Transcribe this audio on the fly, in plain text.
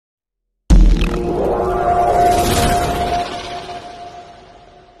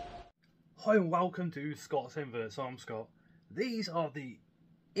Hi and welcome to Scott's Inverts. I'm Scott. These are the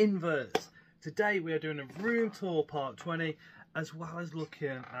Inverts. Today we are doing a room tour part 20, as well as looking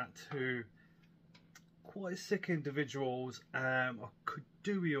at two quite sick individuals. I could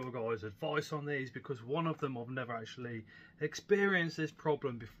do your guys' advice on these because one of them I've never actually experienced this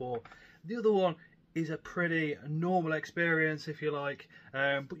problem before. The other one is a pretty normal experience, if you like,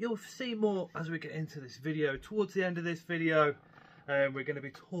 but you'll see more as we get into this video. Towards the end of this video, we're going to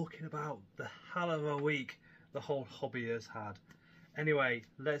be talking about the hell of a week the whole hobby has had. Anyway,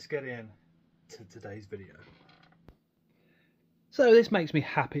 let's get in to today's video. So this makes me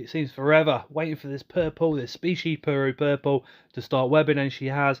happy. It seems forever waiting for this purple, this species Peru purple, to start webbing, and she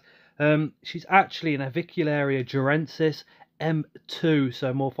has. She's actually an Avicularia durensis M2,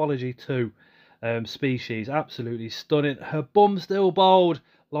 so morphology 2 species. Absolutely stunning. Her bum's still bold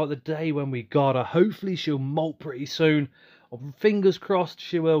like the day when we got her. Hopefully she'll molt pretty soon. Fingers crossed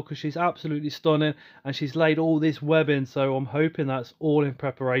she will, because she's absolutely stunning, and she's laid all this webbing, so I'm hoping that's all in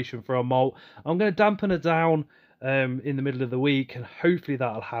preparation for a molt. I'm going to dampen her down in the middle of the week, and hopefully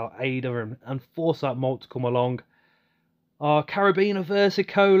that'll help aid her and force that molt to come along. Our Carabiner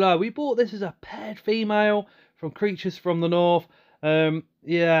versicola, we bought this as a paired female from Creatures from the North.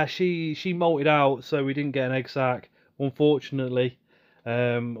 Yeah, she molted out, so we didn't get an egg sac, unfortunately.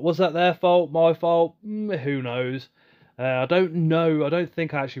 Was that their fault, my fault? Who knows. I don't know. I don't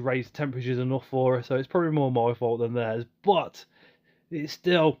think I actually raised temperatures enough for her, so it's probably more my fault than theirs. But it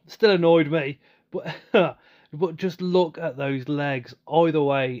still annoyed me. But but just look at those legs. Either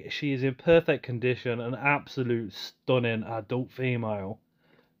way, she is in perfect condition, an absolute stunning adult female.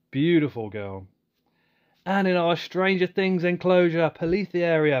 Beautiful girl. And in our Stranger Things enclosure,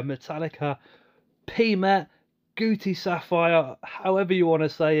 Polytheria metallica, P-Met, Gooty Sapphire, however you want to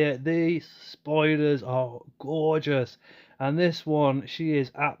say it, these spiders are gorgeous. And this one, she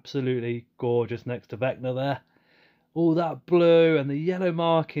is absolutely gorgeous next to Vecna there. All that blue and the yellow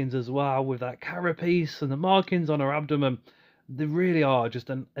markings as well, with that carapace and the markings on her abdomen. They really are just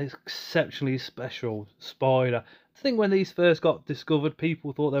an exceptionally special spider. I think when these first got discovered,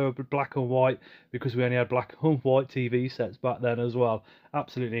 people thought they were black and white because we only had black and white TV sets back then as well.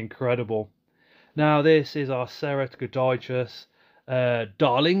 Absolutely incredible. Now this is our Ceratogodichus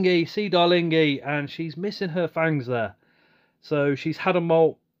Darlingi, C. Darlingi, and she's missing her fangs there. So she's had a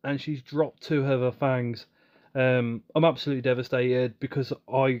molt and she's dropped 2 of her fangs. I'm absolutely devastated because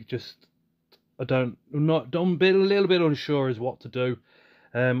I'm a little bit unsure as what to do.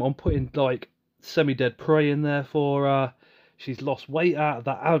 I'm putting like semi-dead prey in there for her. She's lost weight out of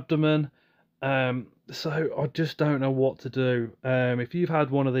that abdomen. So I just don't know what to do. If you've had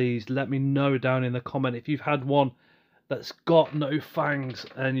one of these, let me know down in the comment if you've had one that's got no fangs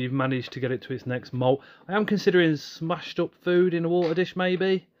and you've managed to get it to its next molt. I am considering smashed up food in a water dish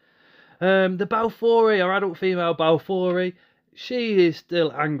maybe. The Balfouri, our adult female Balfouri, she is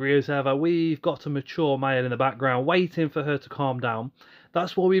still angry as ever. We've got a mature male in the background waiting for her to calm down.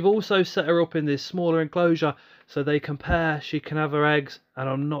 That's why we've also set her up in this smaller enclosure so they can pair, she can have her eggs, and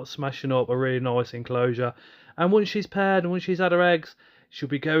I'm not smashing up a really nice enclosure. And once she's paired and once she's had her eggs, she'll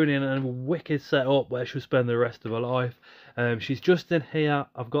be going in a wicked setup where she'll spend the rest of her life. She's just in here,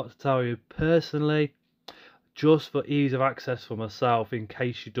 I've got to tell you personally, just for ease of access for myself, in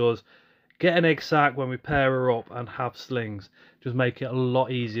case she does get an egg sac when we pair her up and have slings. Just make it a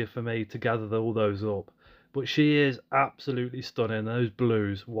lot easier for me to gather all those up. But she is absolutely stunning. Those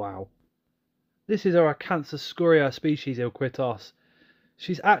blues, wow. This is our Acanthoscurria species Ilquitos.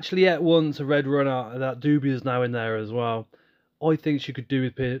 She's actually ate once a red runner. That dubia's now in there as well. I think she could do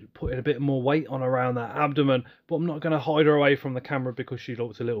with putting a bit more weight on around that abdomen, but I'm not going to hide her away from the camera because she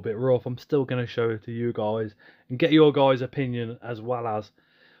looks a little bit rough. I'm still going to show her to you guys and get your guys' opinion as well as.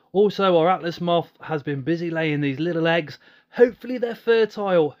 Also, our Atlas moth has been busy laying these little eggs. Hopefully they're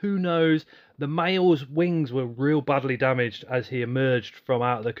fertile, who knows. The male's wings were real badly damaged as he emerged from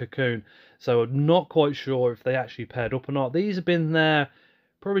out of the cocoon, so I'm not quite sure if they actually paired up or not. These have been there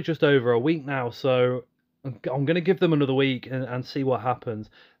probably just over a week now, so I'm going to give them another week and see what happens.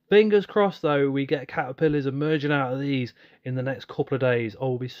 Fingers crossed though, we get caterpillars emerging out of these in the next couple of days.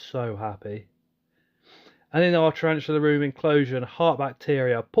 I'll be so happy. And in our tarantula room enclosure, heart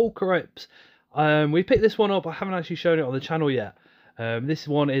bacteria, Pulcherips. We picked this one up. I haven't actually shown it on the channel yet. This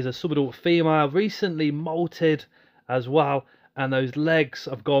one is a subadult female, recently molted as well. And those legs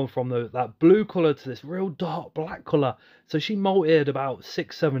have gone from that blue colour to this real dark black colour. So she molted about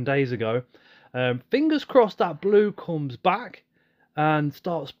 6-7 days ago. Fingers crossed that blue comes back and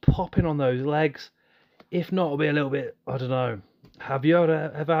starts popping on those legs. If not, it'll be a little bit, I don't know. Have you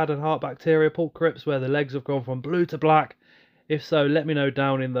ever had a heart bacteria Pulcherips where the legs have gone from blue to black? If so, let me know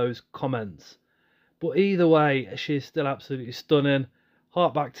down in those comments. But either way, she's still absolutely stunning.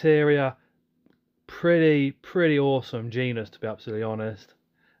 Heart bacteria, pretty awesome genus, to be absolutely honest.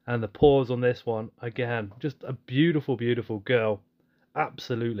 And the paws on this one, again, just a beautiful girl.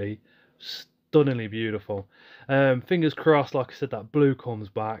 Absolutely stunningly beautiful. Fingers crossed, like I said, that blue comes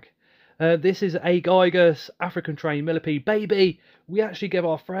back. This is a Gygus African trained millipede baby. We actually gave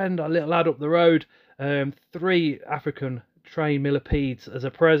our friend, our little lad up the road, 3 African trained millipedes as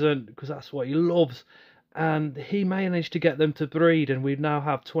a present, because that's what he loves. And he managed to get them to breed, and we now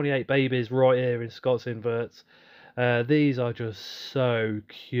have 28 babies right here in Scott's Inverts. These are just so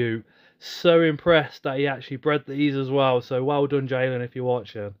cute. So impressed that he actually bred these as well. So well done, Jalen, if you're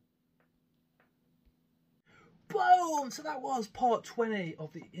watching. Boom! So that was part 20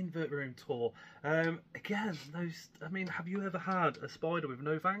 of the invert room tour. Again, have you ever had a spider with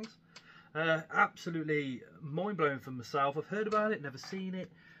no fangs? Absolutely mind-blowing for myself. I've heard about it, never seen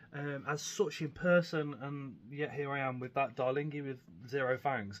it as such in person, and yet here I am with that Darlingi with 0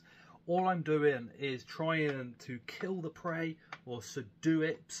 fangs. All I'm doing is trying to kill the prey or subdue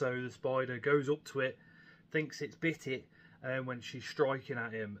it, so the spider goes up to it, thinks it's bit it when she's striking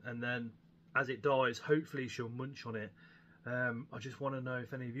at him, and then as it dies, hopefully she'll munch on it. I just want to know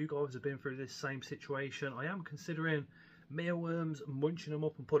if any of you guys have been through this same situation. I am considering mealworms, munching them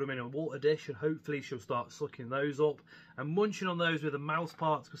up and put them in a water dish, and hopefully she'll start sucking those up and munching on those with the mouth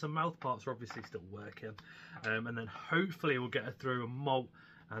parts, because the mouth parts are obviously still working, and then hopefully we'll get her through a molt,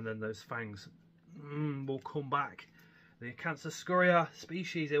 and then those fangs will come back. The Cancer scuria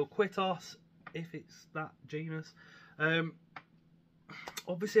species Ilquitos, if it's that genus.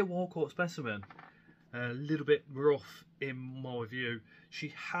 Obviously a wild caught specimen, a little bit rough in my view.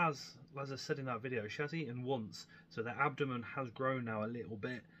 She has, as I said in that video, she has eaten once, so the abdomen has grown now a little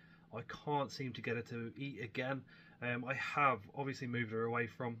bit. I can't seem to get her to eat again. I have obviously moved her away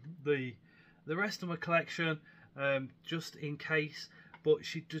from the rest of my collection, just in case, but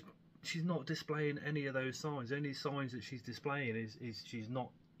she's not displaying any of those signs. The only signs that she's displaying is she's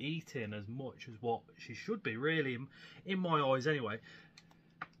not eating as much as what she should be, really, in my eyes anyway.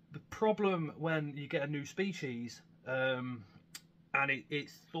 The problem when you get a new species, and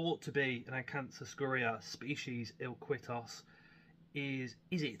it's thought to be an Cancer scuria species Ilquitos, is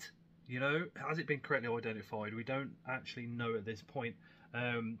it? You know, has it been correctly identified? We don't actually know at this point.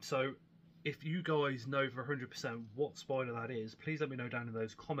 So if you guys know for 100% what spider that is, please let me know down in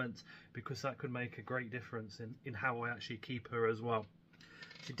those comments, because that could make a great difference in how I actually keep her as well.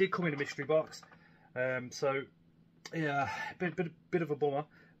 She did come in a mystery box, so yeah, bit of a bummer.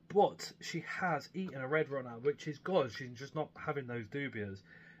 But she has eaten a red runner, which is good. She's just not having those dubias.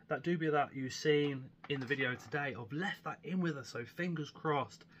 That dubia that you've seen in the video today, I've left that in with her, so fingers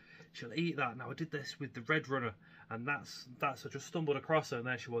crossed she'll eat that. Now I did this with the red runner, and that's I just stumbled across her, and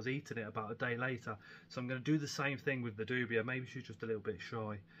there she was eating it about a day later. So I'm going to do the same thing with the dubia. Maybe she's just a little bit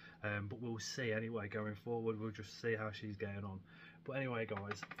shy, but we'll see anyway going forward. We'll just see how she's getting on. But anyway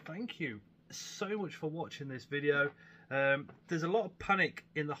guys, thank you so much for watching this video. There's a lot of panic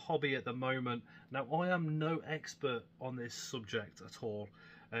in the hobby at the moment. Now I am no expert on this subject at all.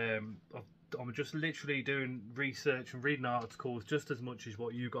 I'm just literally doing research and reading articles just as much as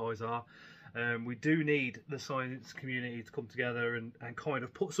what you guys are. We do need the science community to come together and kind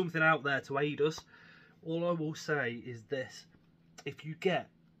of put something out there to aid us. All I will say is this: if you get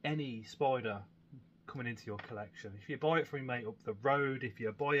any spider coming into your collection, if you buy it from your mate up the road, if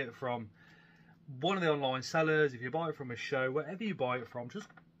you buy it from one of the online sellers, if you buy it from a show, wherever you buy it from, just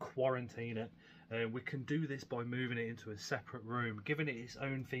quarantine it. We can do this by moving it into a separate room, giving it its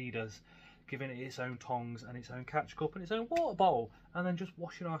own feeders, giving it its own tongs and its own catch cup and its own water bowl, and then just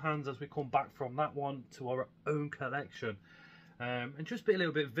washing our hands as we come back from that one to our own collection. And just be a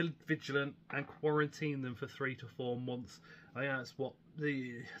little bit vigilant and quarantine them for 3 to 4 months. I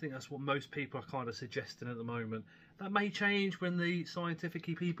think that's what most people are kind of suggesting at the moment. That may change when the scientific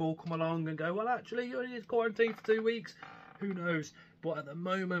people come along and go, well, actually, you only need to quarantine for 2 weeks. Who knows? But at the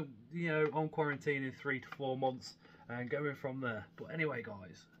moment, you know, I'm quarantining 3 to 4 months and going from there. But anyway,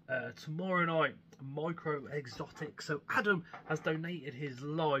 guys, tomorrow night, micro exotic. So Adam has donated his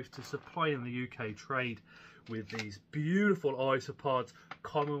life to supplying the UK trade with these beautiful isopods,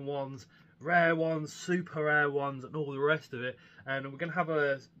 common ones, rare ones, super rare ones, and all the rest of it. And we're going to have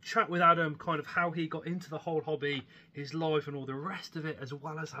a chat with Adam, kind of how he got into the whole hobby, his life, and all the rest of it, as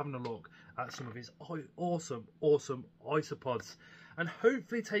well as having a look at some of his awesome isopods, and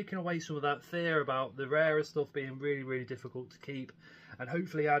hopefully taking away some of that fear about the rarer stuff being really difficult to keep. And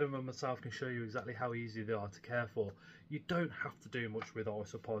hopefully Adam and myself can show you exactly how easy they are to care for. you don't have to do much with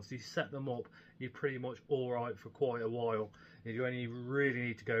isopods. You set them up, you're pretty much all right for quite a while. You only really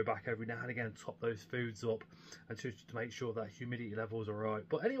need to go back every now and again, top those foods up, and just to make sure that humidity levels are right.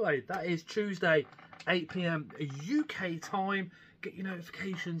 But anyway, that is Tuesday, 8 PM UK time. Get your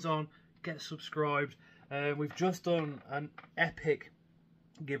notifications on, get subscribed. We've just done an epic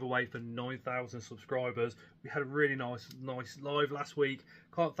giveaway for 9,000 subscribers. We had a really nice live last week.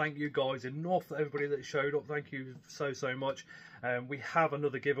 Can't thank you guys enough for everybody that showed up. Thank you so much. We have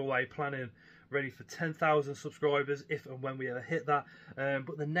another giveaway planning ready for 10,000 subscribers if and when we ever hit that.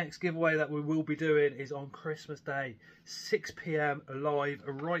 But the next giveaway that we will be doing is on Christmas Day, 6 PM live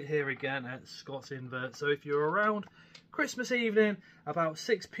right here again at Scott's Inverts. So if you're around Christmas evening about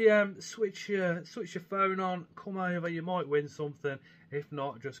 6 PM, switch your phone on, come over, you might win something. If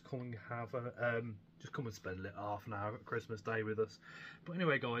not, just come and have a just come and spend a little half an hour at Christmas Day with us. But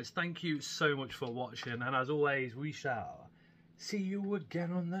anyway, guys, thank you so much for watching, and as always, we shall see you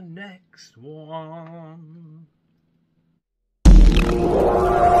again on the next one.